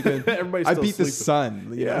 I've been sleeping. Everybody's I still beat sleeping. The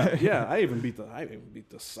sun. Yeah. I even beat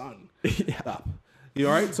the sun up. You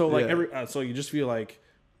all right? So like so you just feel like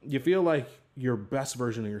your best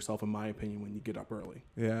version of yourself, in my opinion, when you get up early.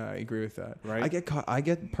 Yeah, I agree with that. Right? I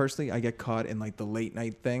get caught in like the late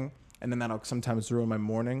night thing, and then that'll sometimes ruin my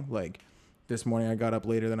morning. Like this morning, I got up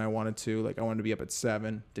later than I wanted to. Like I wanted to be up at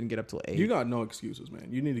 7, didn't get up till 8. You got no excuses, man.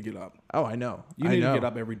 You need to get up. Oh, I know. You need to get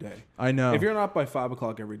up every day. I know. If you're not up by 5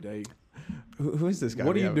 o'clock every day. Who is this guy?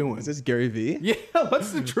 What are you doing? Is this Gary Vee? Yeah,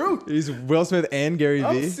 what's the truth? He's Will Smith and Gary Vee.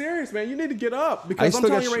 I'm serious, man. You need to get up because I'm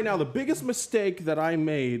telling you right now, the biggest mistake that I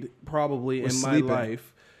made probably in my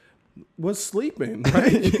life was sleeping.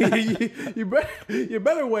 Right? you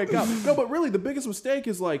better wake up. No, but really, the biggest mistake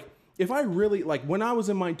is like if I really like when I was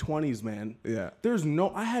in my 20s, man. Yeah.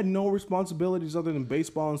 I had no responsibilities other than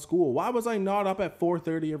baseball and school. Why was I not up at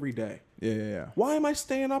 4:30 every day? Yeah. Why am I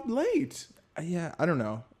staying up late? Yeah, I don't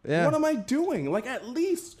know. Yeah. What am I doing? Like at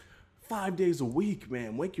least 5 days a week,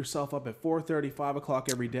 man. Wake yourself up at 4:30, 5 o'clock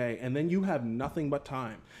every day, and then you have nothing but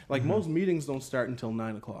time. Like most meetings don't start until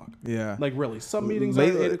 9 o'clock. Yeah. Like really, some meetings are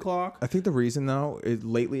at 8 o'clock. I think the reason though is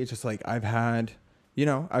lately it's just like I've had,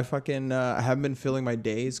 I fucking I haven't been filling my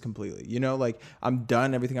days completely. Like I'm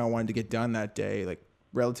done everything I wanted to get done that day, like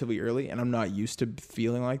relatively early, and I'm not used to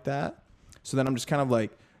feeling like that. So then I'm just kind of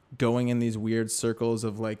like going in these weird circles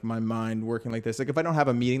of like my mind working like this. Like if I don't have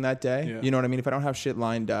a meeting that day, you know what I mean? If I don't have shit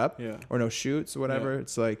lined up or no shoots or whatever,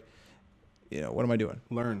 it's like, what am I doing?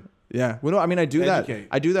 Learn. Yeah. Well, no, I mean, I do Educate. that.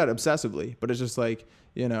 I do that obsessively, but it's just like,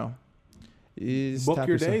 book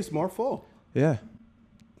your days more full. Yeah.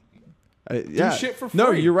 Do shit for free.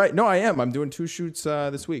 No, you're right. No, I am. I'm doing 2 shoots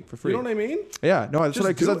this week for free. You know what I mean? Yeah. No,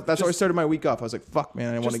 that's how I started my week off. I was like, fuck,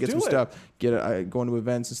 man, I want to get some stuff. Going to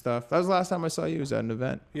events and stuff. That was the last time I saw you. Was at an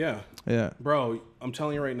event. Yeah. Yeah. Bro, I'm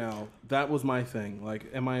telling you right now, that was my thing. Like,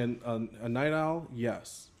 am I a night owl?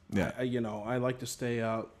 Yes. Yeah. I like to stay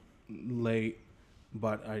out late,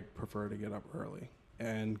 but I prefer to get up early.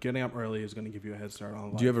 And getting up early is going to give you a head start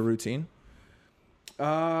on life. Do you have a routine?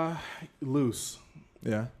 Loose.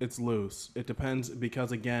 Yeah. It's loose. It depends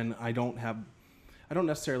because again, I don't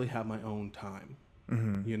necessarily have my own time.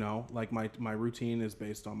 Mm-hmm. Like my routine is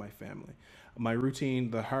based on my family. My routine,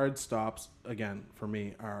 the hard stops again for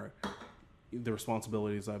me are the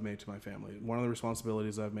responsibilities I've made to my family. One of the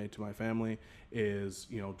responsibilities I've made to my family is,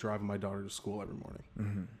 driving my daughter to school every morning.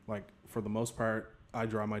 Mm-hmm. Like for the most part, I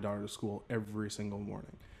drive my daughter to school every single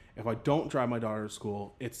morning. If I don't drive my daughter to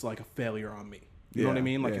school, it's like a failure on me. You know what I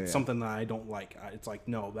mean? Like it's something that I don't like. It's like,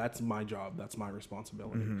 no, that's my job. That's my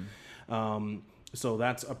responsibility. Mm-hmm. So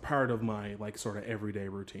that's a part of my like sort of everyday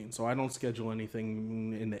routine. So I don't schedule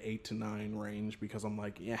anything in the 8 to 9 range because I'm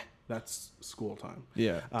like, that's school time.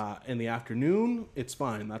 Yeah. In the afternoon, it's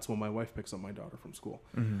fine. That's when my wife picks up my daughter from school.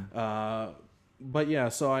 Mm-hmm. But yeah,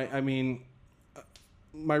 so I mean,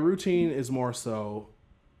 my routine is more so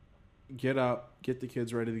get up, get the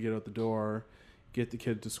kids ready to get out the door, get the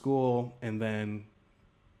kid to school, and then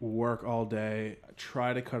work all day. I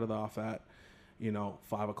try to cut it off at,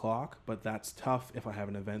 5 o'clock, but that's tough if I have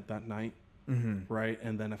an event that night, right?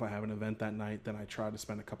 And then if I have an event that night, then I try to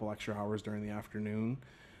spend a couple extra hours during the afternoon,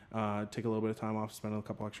 take a little bit of time off, spend a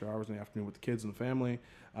couple extra hours in the afternoon with the kids and the family,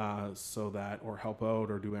 or help out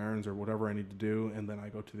or do errands or whatever I need to do, and then I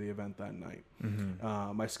go to the event that night.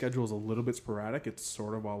 Mm-hmm. My schedule is a little bit sporadic. It's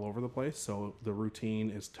sort of all over the place, so the routine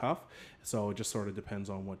is tough. So it just sort of depends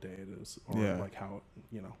on what day it is or like how,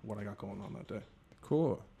 what I got going on that day.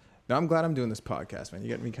 Cool. Now I'm glad I'm doing this podcast, man. You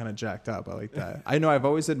get me kind of jacked up. I like that. I know I've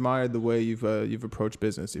always admired the way you've approached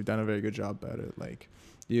business. You've done a very good job at it. Like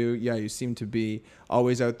you seem to be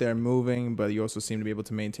always out there moving, but you also seem to be able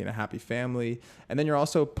to maintain a happy family. And then you're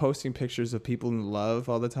also posting pictures of people in love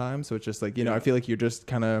all the time. So it's just like, I feel like you're just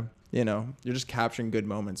kind of, you're just capturing good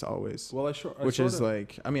moments always. Well, which is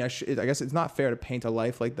like, I mean, I guess it's not fair to paint a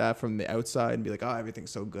life like that from the outside and be like, oh,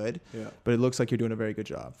 everything's so good. Yeah. But it looks like you're doing a very good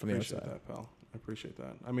job from the outside. I appreciate that, pal. I appreciate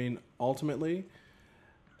that. I mean, ultimately,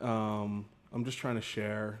 I'm just trying to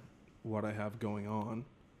share what I have going on,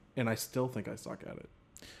 and I still think I suck at it.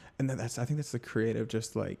 And then I think that's the creative,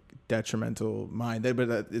 just like detrimental mind.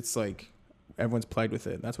 But it's like everyone's plagued with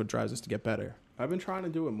it. And that's what drives us to get better. I've been trying to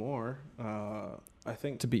do it more. I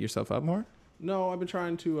think to beat yourself up more. No, I've been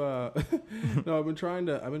trying to. I've been trying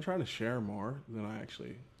to share more than I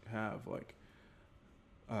actually have. Like,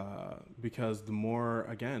 because the more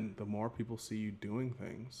people see you doing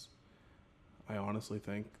things, I honestly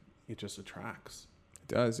think it just attracts.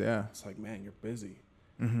 It does, yeah. It's like, man, you're busy.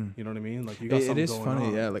 Mm-hmm. You know what I mean? Like, you something got going on. It is funny,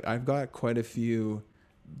 on. Yeah. Like, I've got quite a few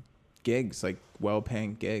gigs, like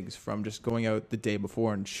well-paying gigs, from just going out the day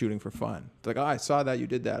before and shooting for fun. It's like, oh, I saw that you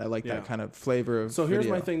did that. I like that kind of flavor of So here's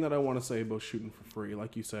video. my thing that I want to say about shooting for free.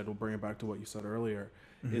 Like you said, we'll bring it back to what you said earlier,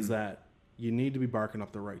 is that you need to be barking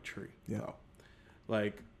up the right tree. Yeah. Though.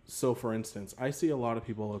 Like, so for instance, I see a lot of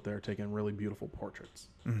people out there taking really beautiful portraits.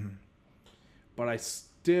 Mm-hmm. But I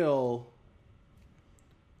still,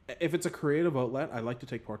 if it's a creative outlet, I like to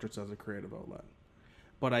take portraits as a creative outlet.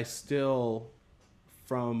 But I still,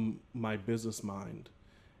 from my business mind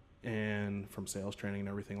and from sales training and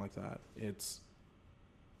everything like that, it's,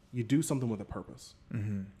 you do something with a purpose.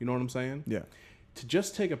 Mm-hmm. You know what I'm saying? Yeah. To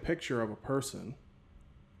just take a picture of a person,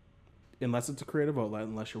 unless it's a creative outlet,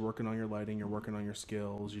 unless you're working on your lighting, you're working on your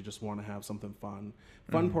skills, you just want to have something fun.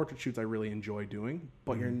 Fun portrait shoots I really enjoy doing,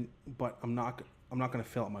 but I'm not going to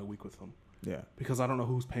fill out my week with them. Yeah. Because I don't know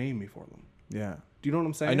who's paying me for them. Yeah. Do you know what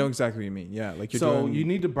I'm saying? I know exactly what you mean. Yeah. Like you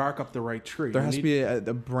need to bark up the right tree. There has to be a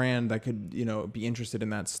brand that could, be interested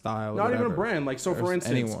in that style. Not even a brand. Like, so for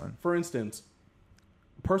instance,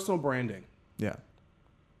 personal branding. Yeah.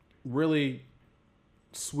 really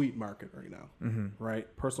sweet market right now,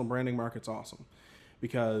 right? Personal branding market's awesome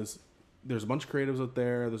because there's a bunch of creatives out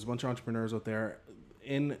there. There's a bunch of entrepreneurs out there.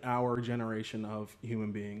 In our generation of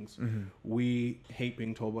human beings, we hate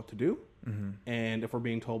being told what to do. And if we're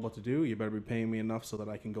being told what to do, you better be paying me enough so that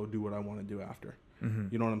I can go do what I want to do after.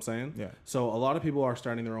 You know what I'm saying? Yeah. So a lot of people are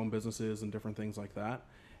starting their own businesses and different things like that.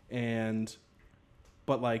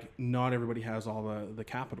 But like not everybody has all the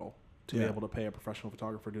capital to be able to pay a professional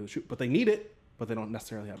photographer to do the shoot, but they need it, but they don't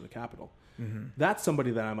necessarily have the capital. That's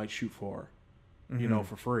somebody that I might shoot for, you know,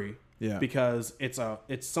 for free. Yeah. Because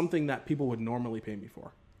it's something that people would normally pay me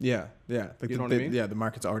for. Yeah. Yeah. Like you know what I mean? Yeah. The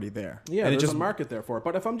market's already there. Yeah. And there's a market there for it.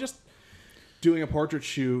 But if I'm just doing a portrait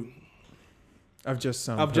shoot of just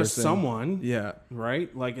someone, yeah,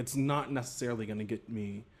 right? Like it's not necessarily going to get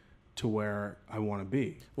me to where I want to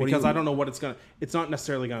be because I don't know what it's not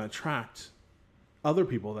necessarily going to attract other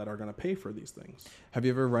people that are going to pay for these things. Have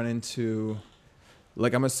you ever run into,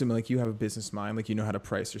 like, I'm assuming like you have a business mind, like you know how to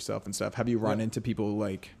price yourself and stuff. Have you run into people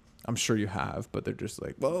like, I'm sure you have, but they're just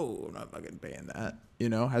like, whoa, I'm not fucking paying that. You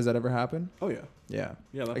know, has that ever happened? Oh yeah. Yeah.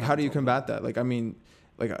 Yeah. Like how do you combat that? Like, I mean,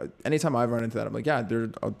 like anytime I've run into that, I'm like, yeah,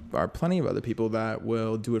 there are plenty of other people that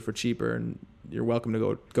will do it for cheaper and you're welcome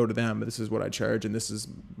to go to them, but this is what I charge and this is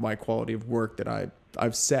my quality of work that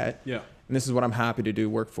I've set. Yeah. And this is what I'm happy to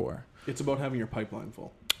do work for. It's about having your pipeline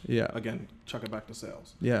full. Yeah. Again, chuck it back to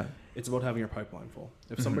sales. Yeah. It's about having your pipeline full.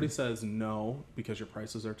 If somebody says no because your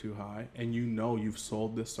prices are too high and you know you've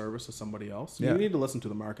sold this service to somebody else, you need to listen to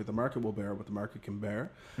the market. The market will bear what the market can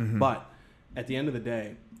bear. But at the end of the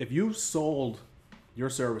day, if you sold your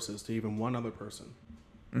services to even one other person,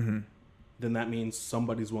 then that means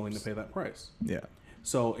somebody's willing to pay that price. Yeah.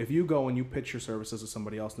 So if you go and you pitch your services to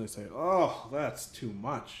somebody else and they say, oh, that's too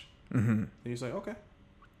much, then you say, okay.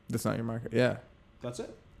 That's not your market. Yeah. That's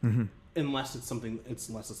it. Unless it's somebody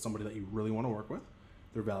that you really want to work with,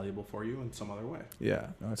 they're valuable for you in some other way. Yeah.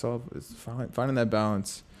 No, it's finding that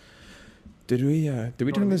balance. Did we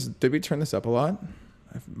turn this up a lot?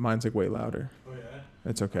 Mine's like way louder. Oh yeah.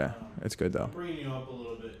 It's okay. It's good though. I'm bringing you up a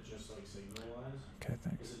little bit, just like signal wise. Okay,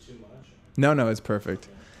 thanks. Is it too much? No, it's perfect.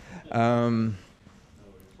 Okay.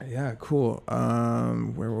 Yeah, cool.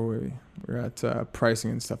 Where were we? We're at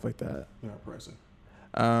pricing and stuff like that. Yeah, pricing.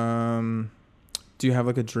 Do you have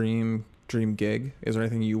like a dream gig? Is there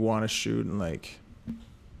anything you want to shoot and like?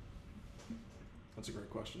 That's a great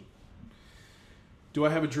question. Do I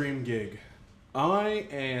have a dream gig? I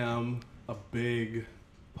am a big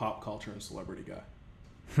pop culture and celebrity guy.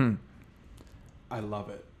 I love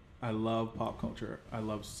it. I love pop culture. I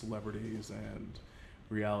love celebrities and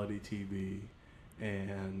reality TV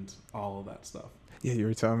and all of that stuff. Yeah, you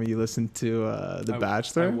were telling me you listened to The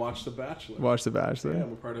Bachelor. I watched The Bachelor. Watched The Bachelor. Yeah,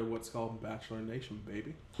 we're part of what's called Bachelor Nation,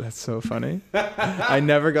 baby. That's so funny. I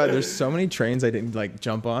never got. There's so many trains I didn't like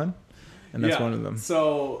jump on, and that's one of them.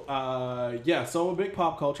 So so I'm a big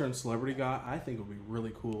pop culture and celebrity guy. I think it would be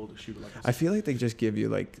really cool to shoot like. I feel like they just give you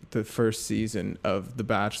like the first season of The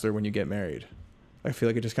Bachelor when you get married. I feel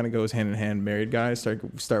like it just kind of goes hand in hand. Married guys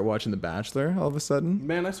start watching The Bachelor all of a sudden.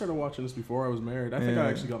 Man, I started watching this before I was married. I think I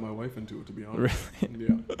actually got my wife into it, to be honest. Really?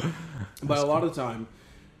 Yeah. But a lot of the time.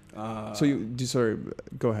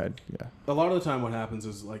 Go ahead. Yeah. A lot of the time, what happens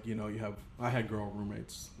is like I had girl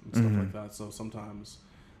roommates and stuff like that. So sometimes,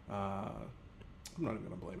 I'm not even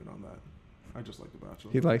gonna blame it on that. I just like The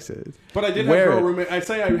Bachelor. He likes it. But I did have girl roommates. I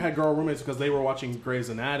say I had girl roommates because they were watching Grey's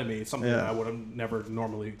Anatomy, something that I would have never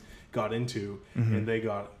normally got into, and they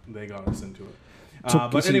got us into it.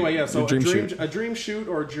 But anyway, yeah. So a dream shoot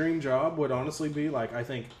or a dream job would honestly be like, I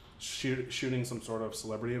think shooting some sort of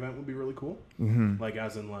celebrity event would be really cool. Like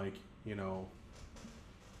as in like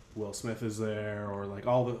Will Smith is there, or like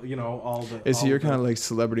all the. Is he your kind of like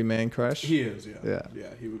celebrity man crush? He is, yeah. Yeah,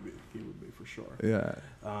 he would be for sure. Yeah.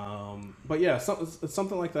 But yeah,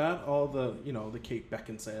 something like that. All the the Kate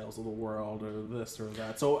Beckinsales of the world, or this or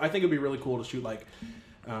that. So I think it'd be really cool to shoot like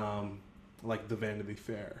the Vanity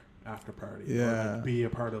Fair after party. Yeah. Or like be a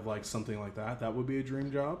part of like something like that. That would be a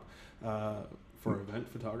dream job for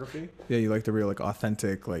event photography. Yeah, you like the real like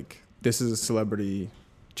authentic, like this is a celebrity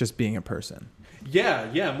just being a person.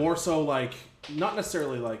 Yeah, more so like not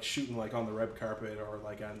necessarily like shooting like on the red carpet or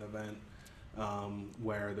like at an event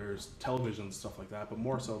where there's television and stuff like that, but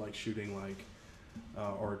more so like shooting like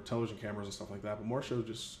or television cameras and stuff like that, but more so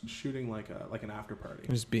just shooting like an after party,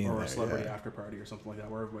 just being or there, a celebrity after party or something like that,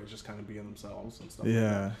 where everybody's just kind of being themselves and stuff.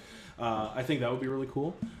 Yeah, like that. I think that would be really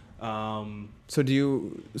cool.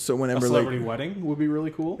 So whenever a celebrity wedding would be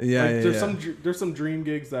really cool. Yeah, there's some dream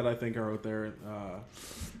gigs that I think are out there.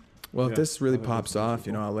 Well, if Yeah, this really I think pops that's off,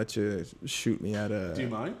 pretty cool. I'll let you shoot me at a. Do you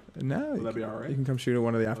mind? No, Would that be all right? You can come shoot at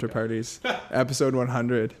one of the after Okay. parties. Episode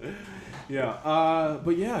 100. Yeah.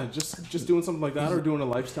 But yeah, just doing something like that, or doing a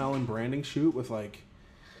lifestyle and branding shoot with like,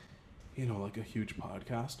 like a huge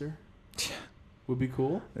podcaster, would be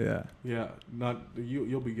cool. Yeah. Yeah. Not you.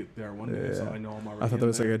 You'll be there one day, so Yeah. I know I'm already. I thought that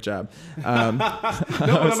was like there. a jab. No,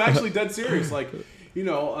 but I'm actually dead serious. Like,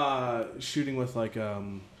 shooting with like a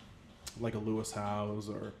Lewis Howes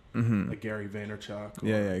or Mhm. a Gary Vaynerchuk. Or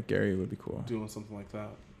Yeah, Gary would be cool. Doing something like that.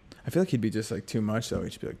 I feel like he'd be just like too much though. He'd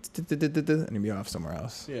just be like, and he'd be off somewhere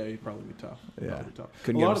else. Yeah, he'd probably be tough. Yeah.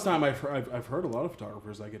 A lot of time, I've heard a lot of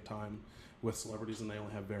photographers that get time with celebrities and they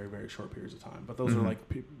only have very, very short periods of time. But those are like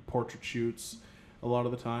portrait shoots a lot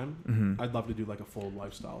of the time. I'd love to do like a full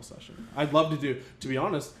lifestyle session. I'd love to do, to be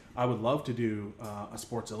honest, I would love to do a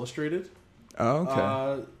Sports Illustrated Oh,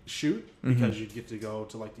 okay. shoot, because you'd get to go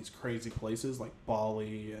to like these crazy places like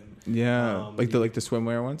Bali and Yeah, like the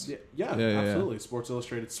swimwear ones. yeah, absolutely. Sports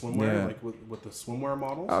Illustrated swimwear, Yeah. like with the swimwear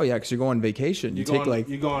models. Oh yeah, because you go on vacation. You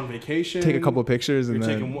go on vacation, take a couple of pictures, and You're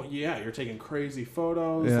then taking you're taking crazy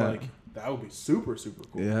photos. Yeah. Like that would be super super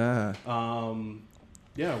cool. yeah.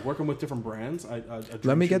 Yeah, working with different brands.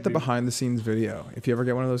 Let me get the behind the scenes video. If you ever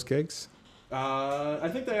get one of those gigs. I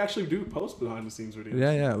think they actually do post behind the scenes videos.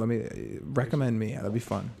 Yeah. Let me recommend me. That'd be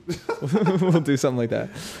fun. We'll do something like that.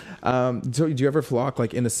 So do you ever flock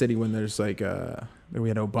like in the city when there's like we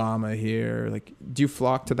had Obama here? Like, do you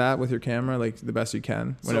flock to that with your camera like the best you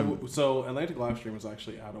can? So Atlantic Livestream was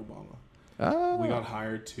actually at Obama. Oh, We got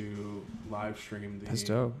hired to live stream the. that's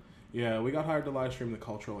dope. Yeah, we got hired to live stream the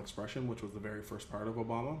cultural expression, which was the very first part of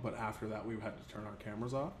Obama. But after that, we had to turn our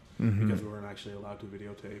cameras off because we weren't actually allowed to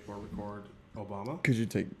videotape or record Obama. Could you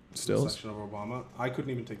take The stills? section of Obama. I couldn't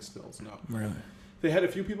even take stills. No. Really? They had a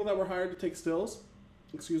few people that were hired to take stills.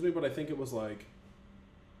 Excuse me, but I think it was like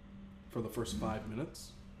for the first 5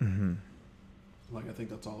 minutes. Mm-hmm. Like I think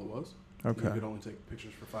that's all it was. Okay. You could only take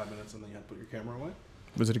pictures for 5 minutes, and then you had to put your camera away.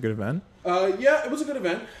 Was it a good event? Yeah, it was a good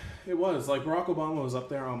event. It was like Barack Obama was up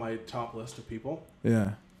there on my top list of people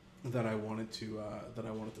Yeah. that I wanted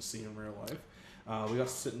to see in real life. We got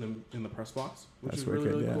to sit in the press box, which That's is really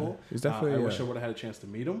wicked, really yeah. cool. He's definitely, I wish yeah. I would have had a chance to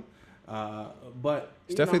meet him. But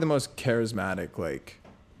He's definitely the most charismatic,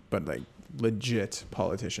 but legit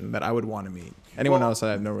politician that I would want to meet. Anyone Well, else,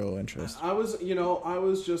 I have no real interest.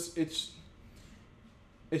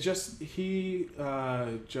 He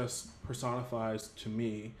just personifies to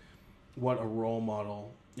me what a role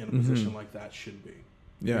model in a position like that should be.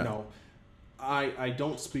 Yeah. I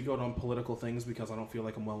don't speak out on political things because I don't feel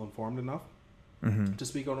like I'm well informed enough to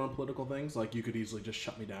speak out on political things. Like you could easily just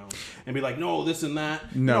shut me down and be like, no, this and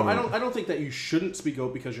that. No. I don't think that you shouldn't speak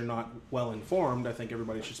out because you're not well informed. I think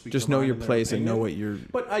everybody should speak. Just their know mind your and their place and know opinion. what you're.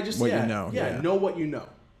 But I just what yeah, you know. Yeah, Yeah. know what you know.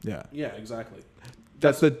 Yeah. Yeah, exactly.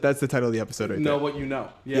 That's the title of the episode right Know there. what you know.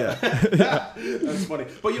 Yeah. That's funny.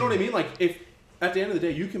 But you know what I mean? Like if at the end of the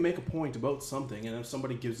day you can make a point about something, and if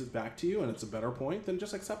somebody gives it back to you and it's a better point, then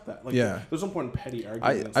just accept that. Like Yeah. there's no point in petty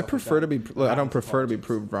arguing. and I stuff prefer like to that. be. I don't Happens in prefer to be politics.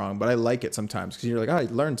 proved wrong, but I like it sometimes because you're like,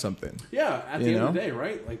 I learned something. Yeah, at the You end of the know? day,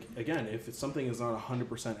 right? Like again, if something is not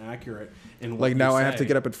 100% accurate in what Like you now, I say, have to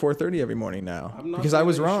get up at 4:30 every morning now I'm not because I saying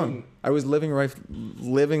was that you wrong. shouldn't. I was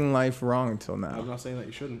living life wrong until I'm now. not saying that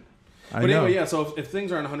you shouldn't. I But know. anyway, yeah. So if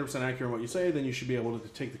things aren't 100% accurate in what you say, then you should be able to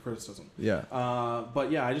take the criticism. Yeah.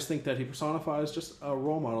 But yeah, I just think that he personifies just a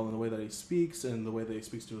role model in the way that he speaks, and the way that he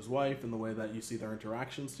speaks to his wife, and the way that you see their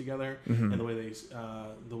interactions together, and the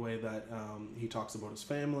way that he talks about his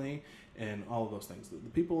family, and all of those things. The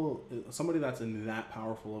people, somebody that's in that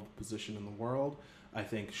powerful of a position in the world, I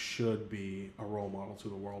think should be a role model to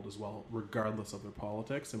the world as well, regardless of their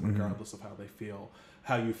politics and regardless of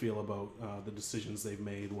how you feel about the decisions they've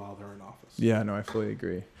made while they're in office. Yeah. No, I fully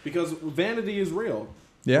agree. Because vanity is real.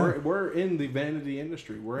 Yeah. We're in the vanity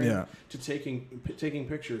industry. We're Yeah. to taking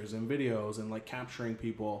pictures and videos and like capturing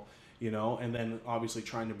people, and then obviously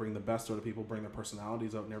trying to bring the best out of people, bring their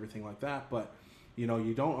personalities out and everything like that. But you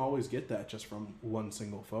don't always get that just from one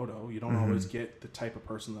single photo. You don't always get the type of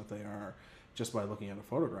person that they are just by looking at a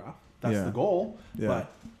photograph. That's Yeah. the goal, Yeah.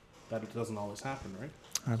 but that doesn't always happen, right?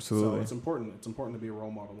 Absolutely. So it's important. It's important to be a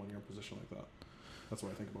role model when you're in a position like that. That's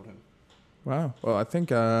what I think about him. Wow. Well, I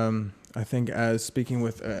think as speaking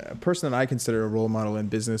with a person that I consider a role model in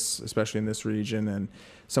business, especially in this region, and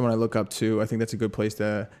someone I look up to, I think that's a good place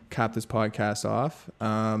to cap this podcast off.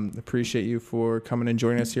 Appreciate you for coming and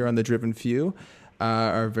joining us here on The Driven Few.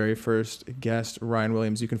 Our very first guest, Ryan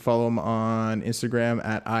Williams. You can follow him on Instagram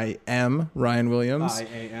at I am Ryan Williams. I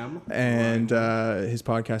am. And his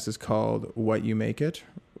podcast is called What You Make It.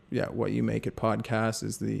 What You Make It podcast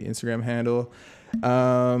is the Instagram handle.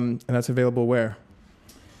 And that's available where?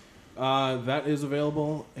 That is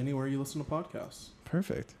available anywhere you listen to podcasts.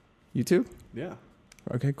 Perfect. YouTube? Yeah.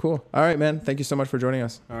 Okay, cool. All right, man. Thank you so much for joining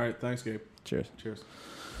us. All right. Thanks, Gabe. Cheers. Cheers.